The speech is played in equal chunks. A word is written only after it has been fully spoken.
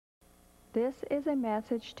This is a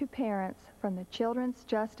message to parents from the Children's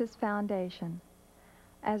Justice Foundation.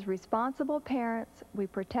 As responsible parents, we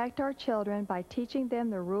protect our children by teaching them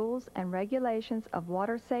the rules and regulations of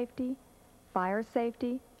water safety, fire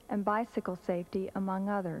safety, and bicycle safety, among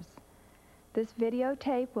others. This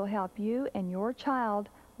videotape will help you and your child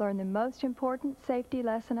learn the most important safety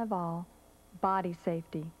lesson of all, body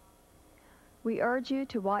safety. We urge you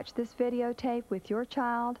to watch this videotape with your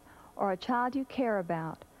child or a child you care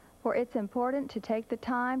about, for it's important to take the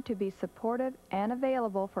time to be supportive and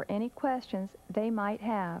available for any questions they might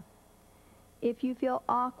have. If you feel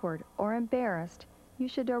awkward or embarrassed, you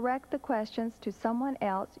should direct the questions to someone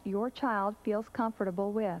else your child feels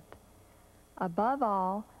comfortable with. Above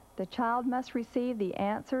all, the child must receive the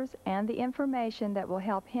answers and the information that will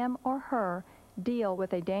help him or her deal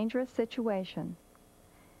with a dangerous situation.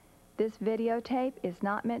 This videotape is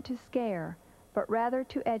not meant to scare, but rather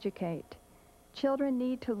to educate. Children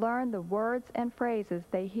need to learn the words and phrases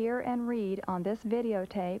they hear and read on this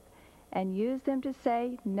videotape and use them to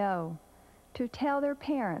say no, to tell their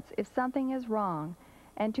parents if something is wrong,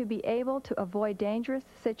 and to be able to avoid dangerous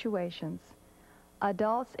situations.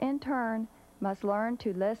 Adults, in turn, must learn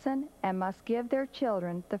to listen and must give their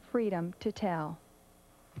children the freedom to tell.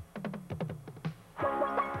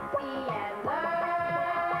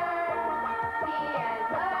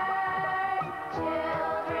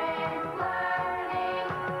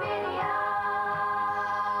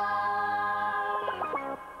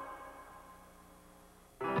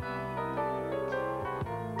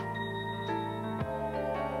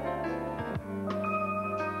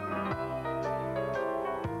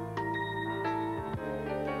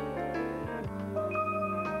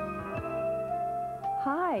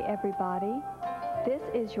 Hi everybody, this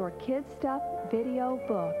is your Kid Stuff video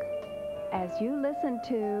book. As you listen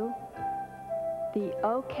to the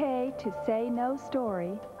Okay to Say No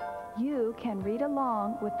story, you can read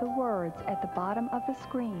along with the words at the bottom of the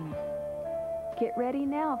screen. Get ready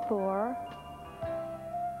now for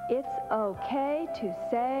It's Okay to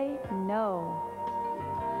Say No.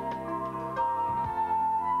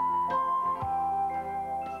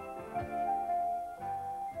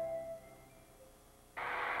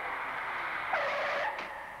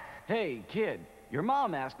 Hey, kid, your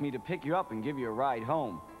mom asked me to pick you up and give you a ride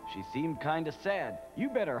home. She seemed kinda sad. You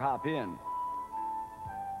better hop in.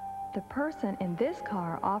 The person in this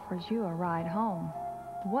car offers you a ride home.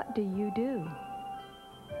 What do you do?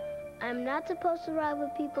 I'm not supposed to ride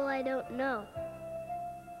with people I don't know.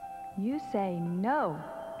 You say no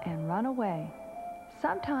and run away.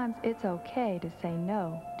 Sometimes it's okay to say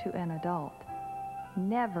no to an adult.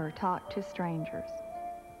 Never talk to strangers.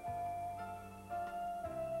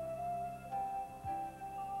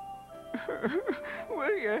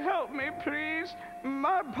 Will you help me, please?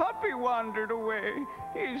 My puppy wandered away.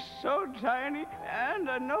 He's so tiny, and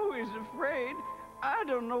I know he's afraid. I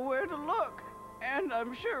don't know where to look, and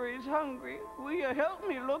I'm sure he's hungry. Will you help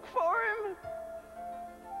me look for him?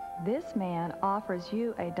 This man offers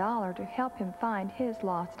you $1 to help him find his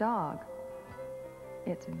lost dog.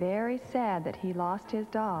 It's very sad that he lost his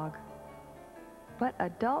dog. But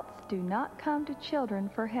adults do not come to children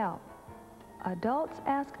for help. Adults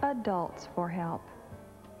ask adults for help.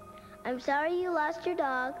 I'm sorry you lost your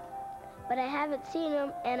dog, but I haven't seen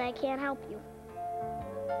him and I can't help you.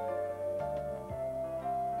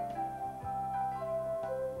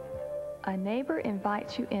 A neighbor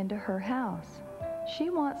invites you into her house.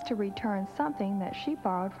 She wants to return something that she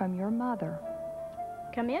borrowed from your mother.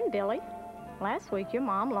 Come in, Billy. Last week your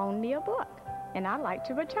mom loaned me a book, and I'd like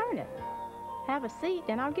to return it. Have a seat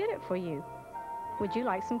and I'll get it for you. Would you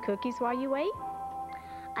like some cookies while you wait?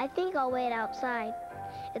 I think I'll wait outside.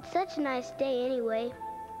 It's such a nice day anyway.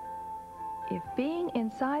 If being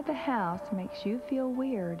inside the house makes you feel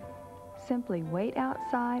weird, simply wait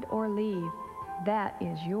outside or leave. That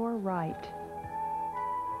is your right.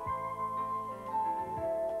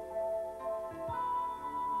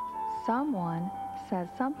 Someone says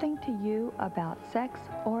something to you about sex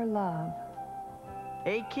or love.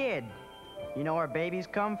 Hey kid, you know where babies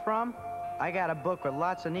come from? I got a book with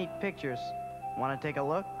lots of neat pictures. Want to take a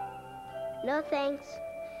look? No thanks.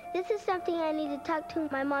 This is something I need to talk to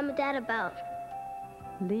my mom and dad about.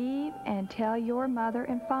 Leave and tell your mother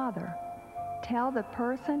and father. Tell the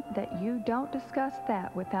person that you don't discuss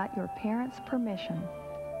that without your parents' permission.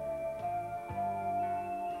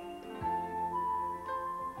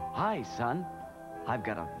 Hi, son. I've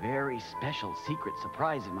got a very special secret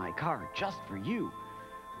surprise in my car just for you.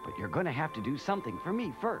 But you're gonna have to do something for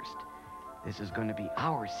me first. This is gonna be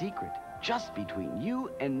our secret, just between you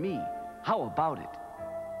and me. How about it?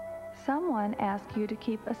 Someone asks you to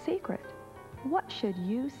keep a secret. What should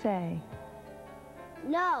you say?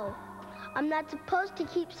 No, I'm not supposed to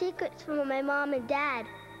keep secrets from my mom and dad.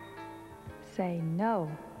 Say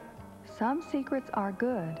no. Some secrets are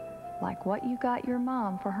good, like what you got your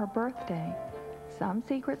mom for her birthday. Some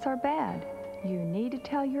secrets are bad. You need to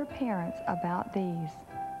tell your parents about these.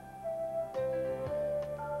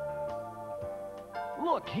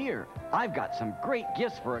 Look here, I've got some great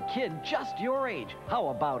gifts for a kid just your age. How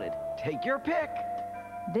about it? Take your pick.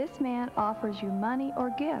 This man offers you money or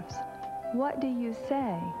gifts. What do you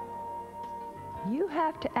say? You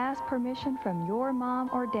have to ask permission from your mom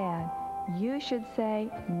or dad. You should say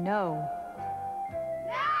no.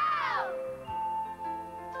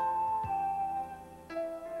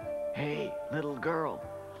 Hey, little girl,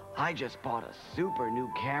 I just bought a super new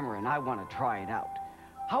camera and I want to try it out.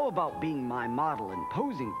 How about being my model and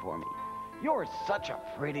posing for me? You're such a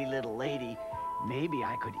pretty little lady. Maybe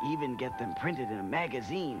I could even get them printed in a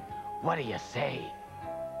magazine. What do you say?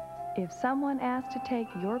 If someone asks to take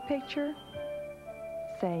your picture,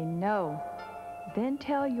 say no. Then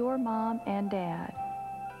tell your mom and dad.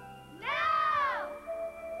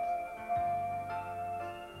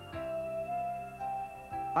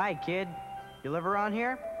 Hi, kid. You live around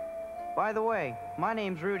here? By the way, my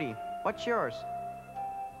name's Rudy. What's yours?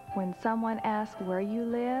 When someone asks where you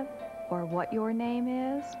live or what your name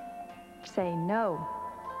is, say no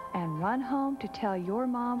and run home to tell your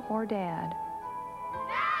mom or dad.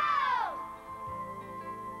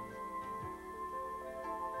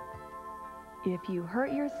 If you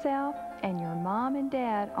hurt yourself and your mom and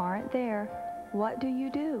dad aren't there, what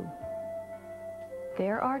do?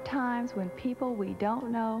 There are times when people we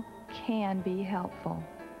don't know can be helpful.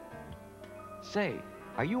 Say,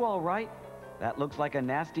 are you all right? That looks like a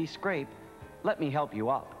nasty scrape. Let me help you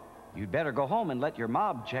up. You'd better go home and let your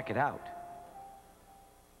mom check it out.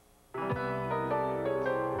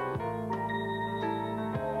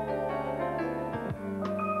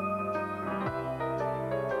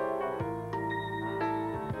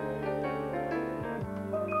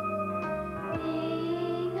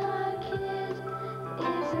 Being a kid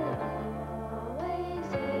isn't always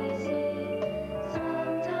easy.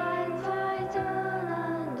 Sometimes I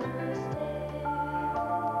don't understand.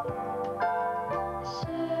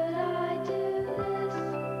 Should I do this?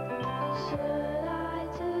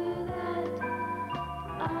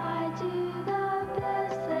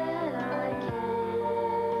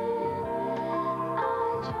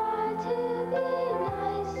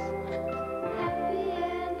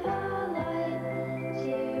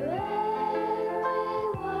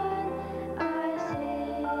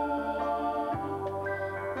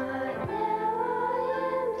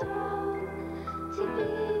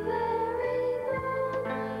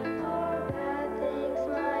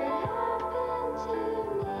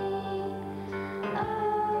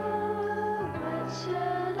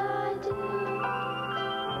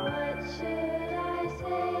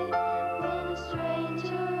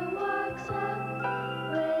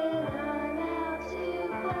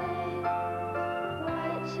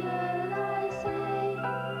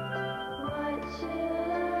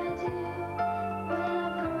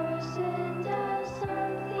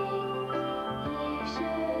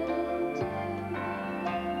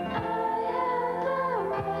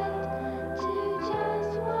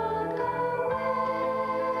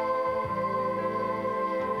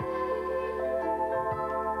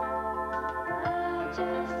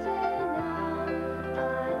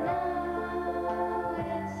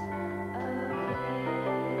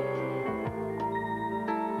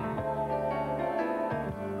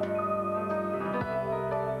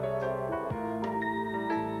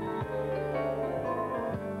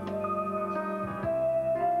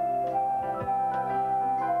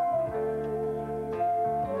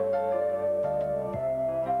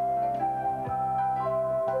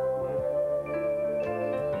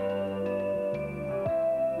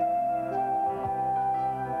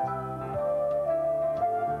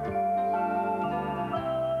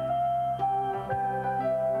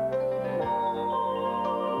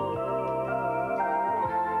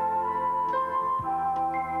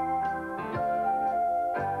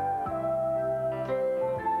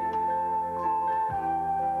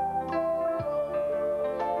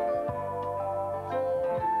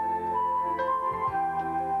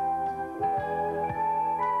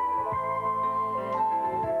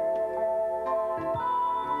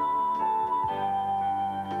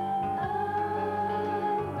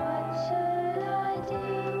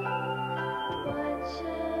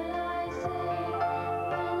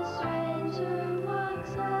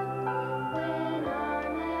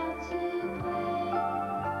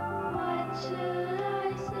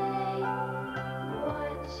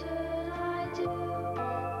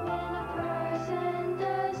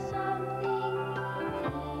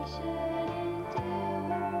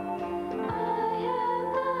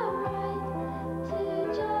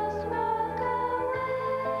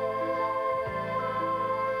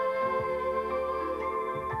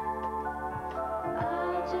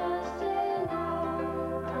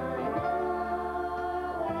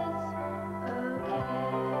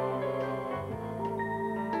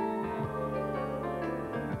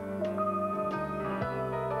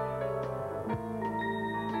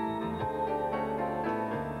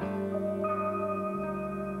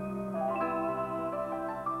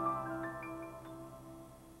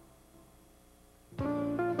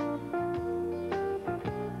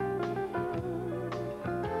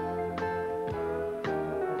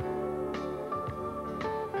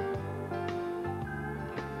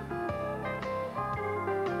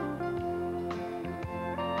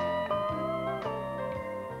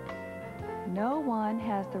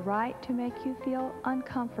 right to make you feel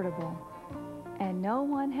uncomfortable, and no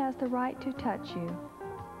one has the right to touch you.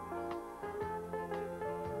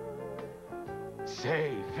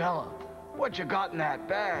 Say, fella, what you got in that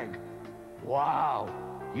bag? Wow,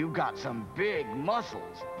 you got some big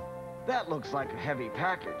muscles. That looks like a heavy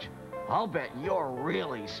package. I'll bet you're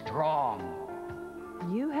really strong.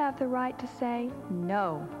 You have the right to say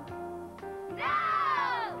no. No!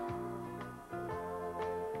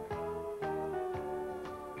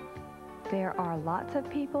 There are lots of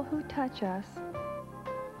people who touch us,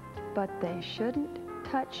 but they shouldn't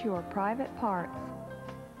touch your private parts.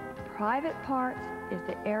 Private parts is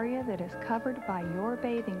the area that is covered by your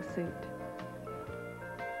bathing suit.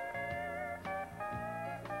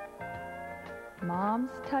 Moms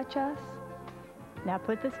touch us. Now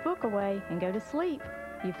put this book away and go to sleep.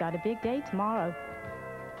 You've got a big day tomorrow.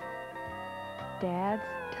 Dads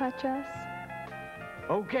touch us.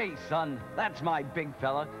 Okay, son, that's my big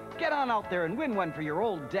fella. Get on out there and win one for your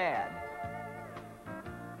old dad.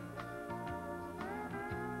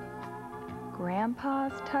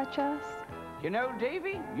 Grandpas touch us. You know,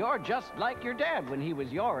 Davy, you're just like your dad when he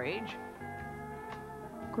was your age.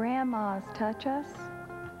 Grandmas touch us.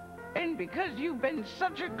 And because you've been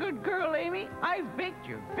such a good girl, Amy, I've baked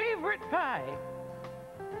your favorite pie.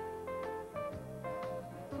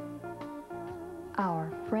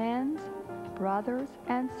 Our friends, brothers,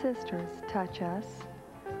 and sisters touch us.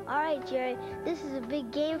 All right, Jerry, this is a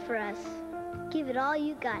big game for us. Give it all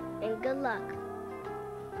you got, and good luck.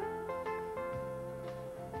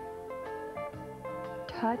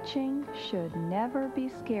 Touching should never be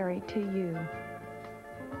scary to you.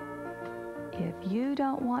 If you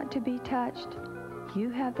don't want to be touched,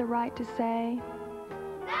 you have the right to say,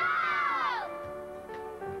 No!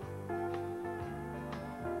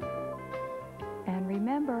 and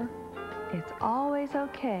remember, it's always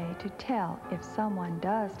okay to tell if someone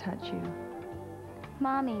does touch you.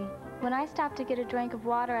 Mommy, when I stopped to get a drink of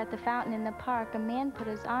water at the fountain in the park, a man put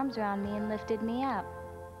his arms around me and lifted me up.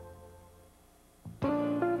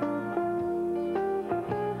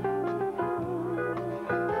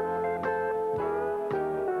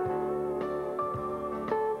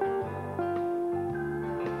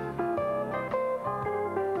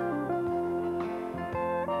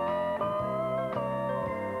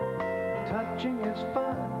 Touching is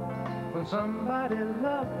fun when somebody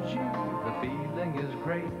loves you. The feeling is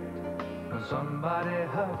great when somebody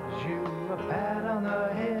hugs you. A pat on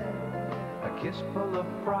the head, a kiss full of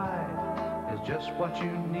pride is just what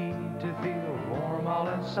you need to feel warm all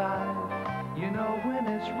inside. You know when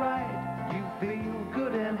it's right, you feel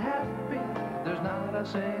good and happy. There's not a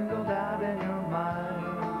single doubt in your mind.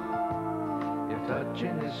 If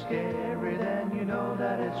touching is scary, then you know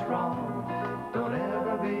that it's wrong. Don't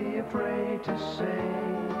ever be afraid to say,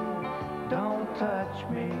 don't touch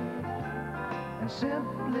me, and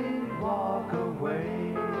simply walk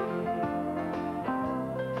away.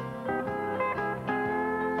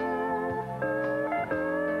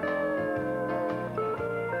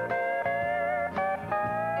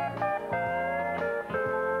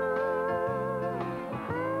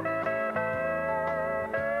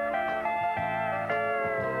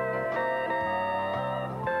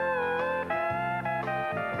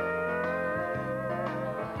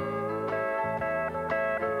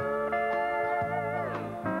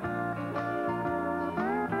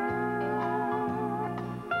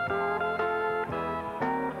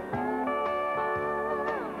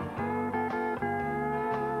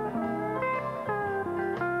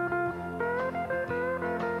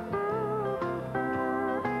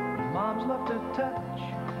 Moms love to touch,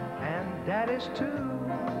 and daddies too.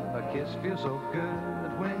 A kiss feels so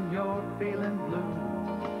good when you're feeling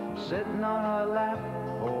blue. Sitting on a lap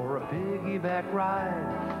or a piggyback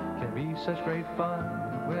ride can be such great fun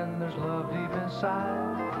when there's love deep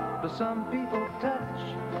inside. But some people touch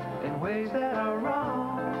in ways that are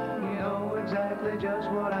wrong. You know exactly just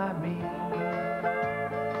what I mean.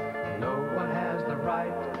 No one has the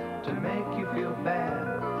right to make you feel bad.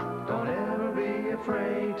 Don't ever be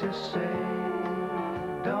afraid to say,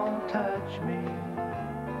 don't touch me,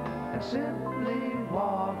 and simply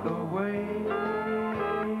walk away.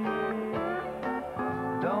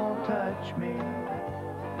 Don't touch me,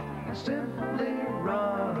 and simply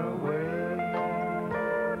run away.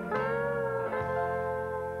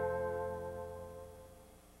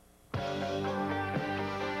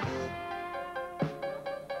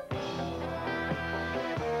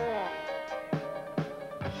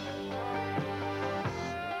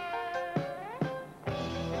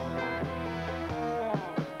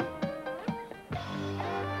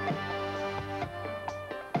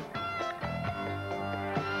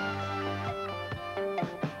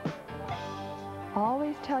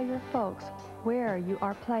 tell your folks where you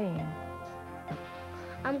are playing.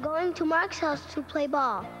 I'm going to Mark's house to play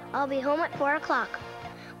ball. I'll be home at 4 o'clock.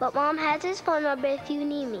 But Mom has his phone number if you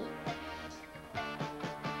need me.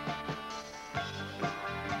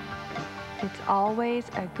 It's always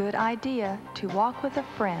a good idea to walk with a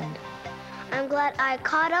friend. I'm glad I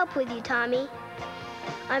caught up with you, Tommy.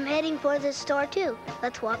 I'm heading for the store too.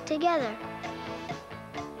 Let's walk together.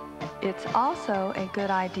 It's also a good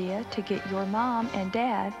idea to get your mom and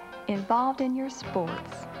dad involved in your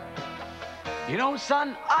sports. You know,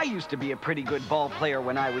 son, I used to be a pretty good ball player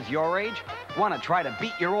when I was your age. Want to try to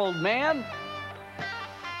beat your old man?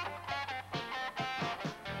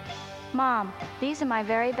 Mom, these are my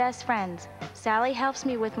very best friends. Sally helps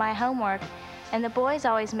me with my homework, and the boys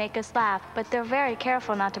always make us laugh, but they're very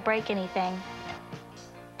careful not to break anything.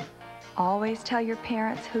 Always tell your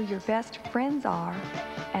parents who your best friends are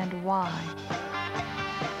and why.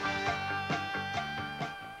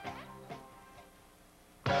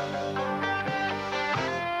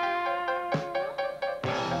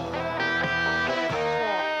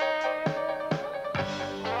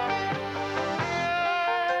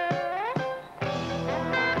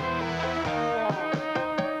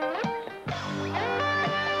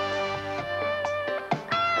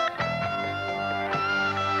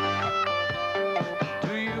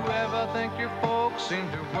 Seem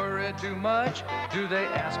to worry too much? Do they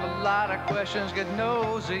ask a lot of questions, get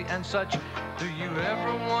nosy and such? Do you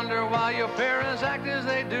ever wonder why your parents act as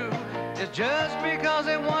they do? It's just because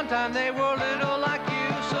at one time they were little like you.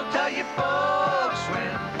 So tell your folks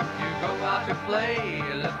when you go out to play,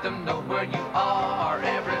 let them know where you are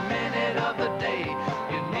every minute of the day.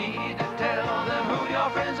 You need to tell them who your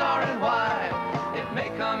friends are and why. It may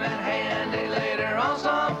come in handy later on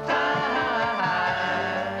sometime.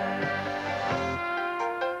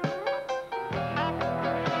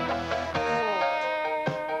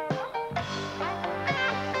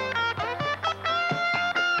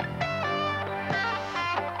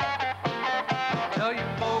 Tell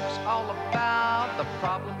your folks all about the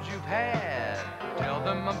problems you've had. Tell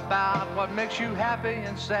them about what makes you happy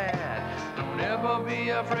and sad. Don't ever be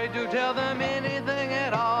afraid to tell them anything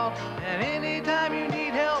at all. And anytime you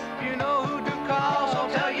need help, you know who to call. So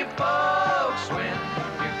tell your folks when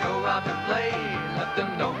you go out to play, let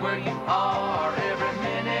them know where you are every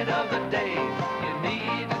minute of the day. You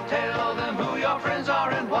need to tell them who your friends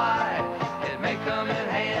are and why. It may come in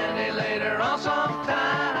handy later on sometime.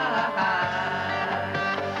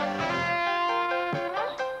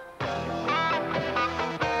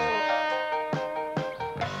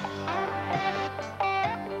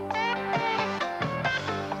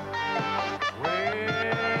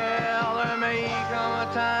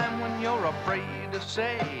 Afraid to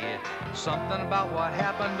say something about what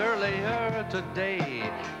happened earlier today.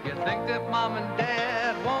 You think that Mom and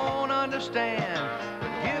Dad won't understand, but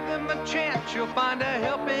give them a chance, you'll find a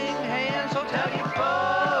helping hand. So tell your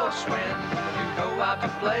folks when you go out to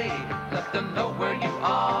play, let them know where you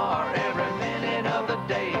are every minute of the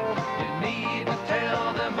day. You need to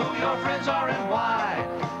tell them who your friends are and why.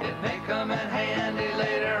 It may come in handy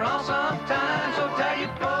later on sometime. So tell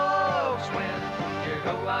your folks when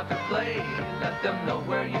go out to play, let them know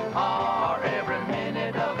where you are every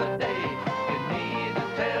minute of the day. You need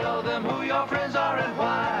to tell them who your friends are and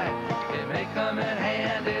why. It may come in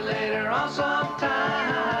handy later on sometime.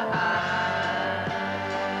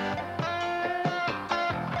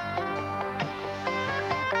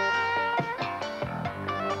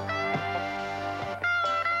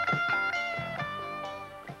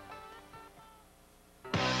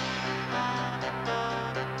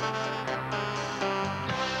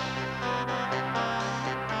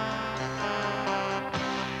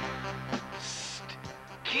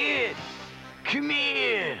 Kid, come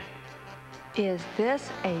here. Is this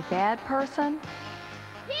a bad person?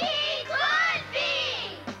 He could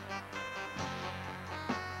be!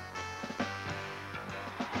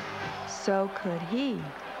 So could he.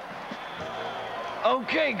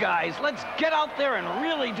 Okay, guys, let's get out there and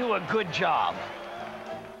really do a good job.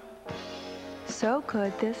 So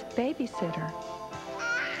could this babysitter.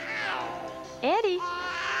 Eddie,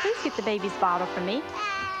 please get the baby's bottle for me.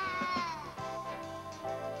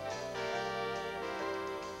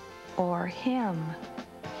 Or him.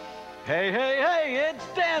 Hey, hey, hey, it's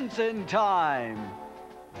dancing time.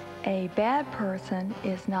 A bad person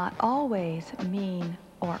is not always mean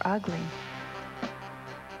or ugly.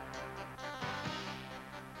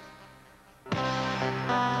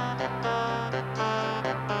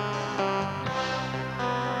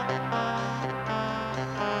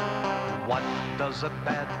 What does a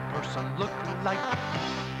bad person look like?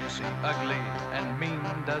 You Is he ugly and mean?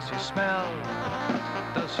 Does he smell?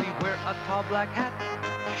 Does he wear a tall black hat,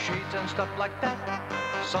 shades and stuff like that?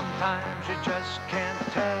 Sometimes you just can't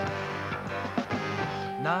tell.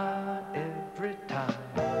 Not every time.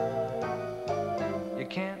 You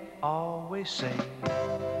can't always say.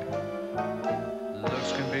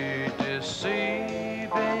 Looks can be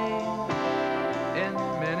deceiving in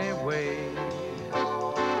many ways.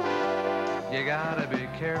 You gotta be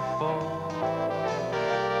careful,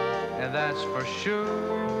 and that's for sure.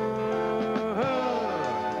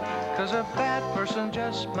 'Cause a bad person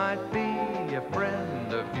just might be a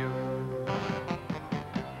friend of yours.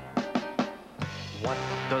 What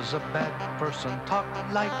does a bad person talk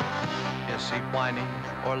like? Is he whiny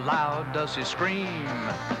or loud? Does he scream?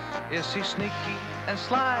 Is he sneaky and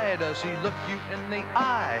sly? Does he look you in the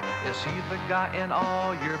eye? Is he the guy in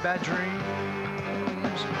all your bad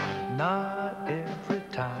dreams? Not every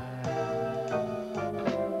time.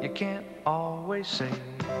 You can't always say.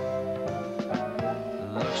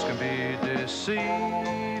 Looks can be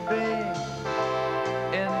deceiving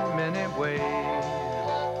in many ways.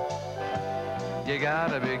 You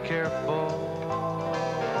gotta be careful,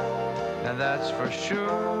 and that's for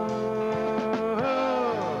sure.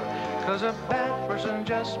 'Cause a bad person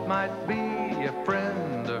just might be a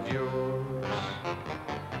friend of yours.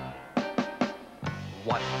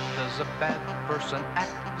 What does a bad person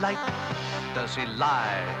act like? Does he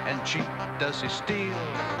lie and cheat? Does he steal?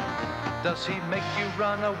 Does he make you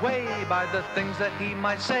run away by the things that he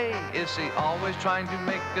might say? Is he always trying to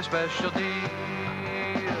make a special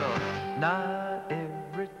deal? Not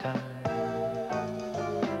every time.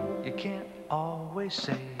 You can't always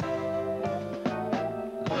say.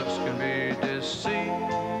 Looks can be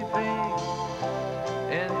deceiving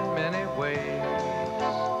in many ways.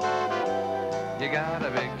 You gotta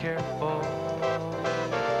be careful,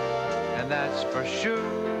 and that's for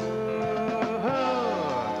sure.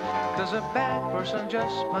 'Cause a bad person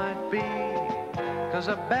just might be. 'Cause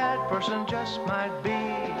a bad person just might be.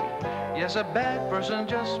 Yes, a bad person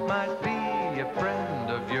just might be a friend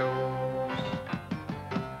of yours.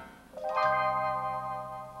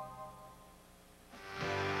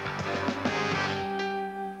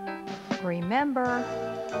 Remember,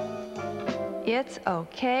 it's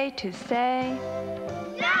okay to say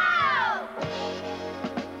No!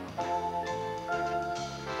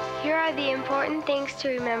 Here are the important things to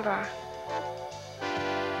remember.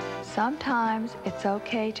 sometimes it's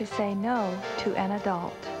okay to say no to an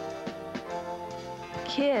adult.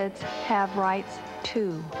 Kids have rights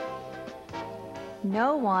too.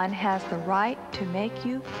 No one has the right to make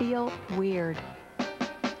you feel weird.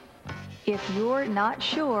 If you're not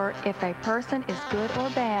sure if a person is good or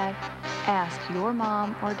bad, ask your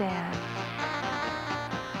mom or dad.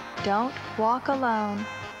 Don't walk alone,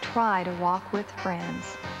 try to walk with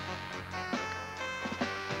friends.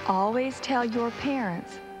 Always tell your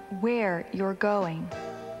parents where you're going.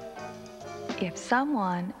 If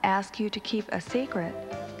someone asks you to keep a secret,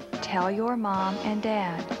 tell your mom and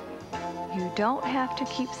dad. You don't have to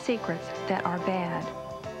keep secrets that are bad.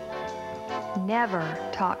 Never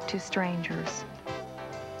talk to strangers.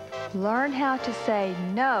 Learn how to say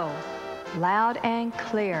no loud and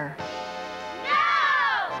clear.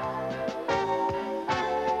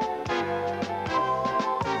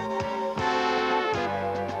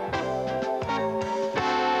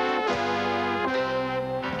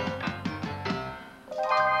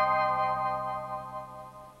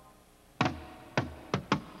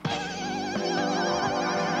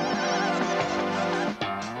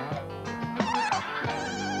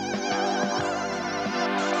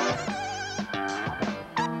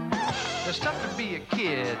 It's tough to be a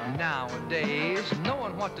kid nowadays,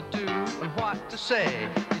 knowing what to do and what to say.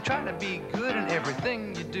 You try to be good in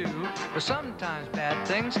everything you do, but sometimes bad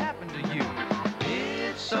things happen to you.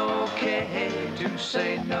 It's okay to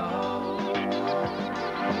say no.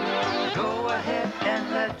 Go ahead and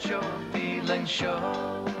let your feelings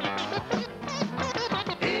show.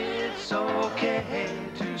 It's okay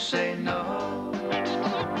to say no.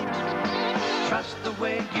 Trust the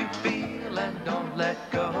way you feel and don't let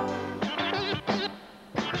go.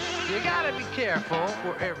 You gotta be careful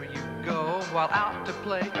wherever you go, while out to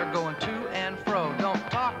play or going to and fro. Don't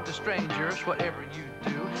talk to strangers, whatever you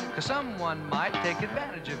do, 'cause someone might take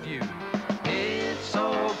advantage of you. It's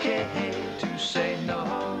okay to say no.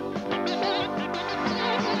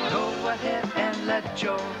 Go ahead and let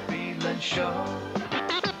your feelings show.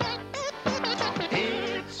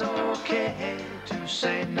 It's okay to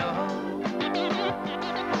say no.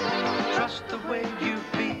 Trust the way you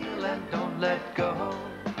feel and don't let go.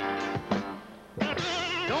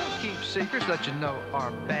 Don't keep secrets that you know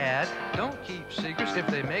are bad. Don't keep secrets if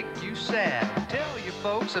they make you sad. Tell your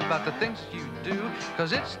folks about the things you do,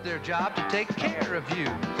 'cause it's their job to take care of you.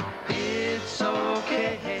 It's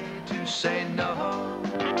okay to say no.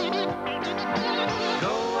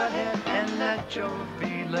 Go ahead and let your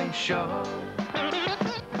feelings show.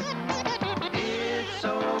 It's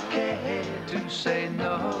okay to say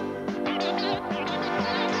no.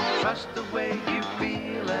 Trust the way you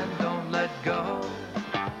feel and don't let go.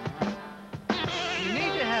 You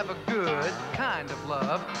need to have a good kind of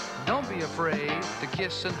love. Don't be afraid to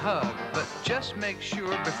kiss and hug, but just make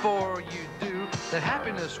sure before you do that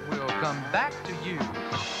happiness will come back to you.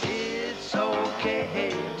 It's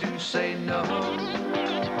okay to say no.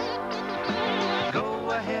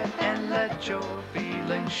 Go ahead and let your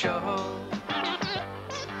feelings show.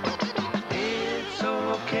 It's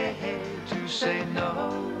okay to say no.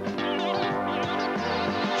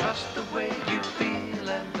 Trust the way you feel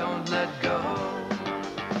and don't let go.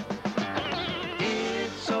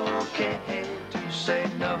 It's okay to say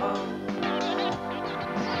no.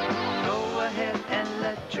 Go ahead and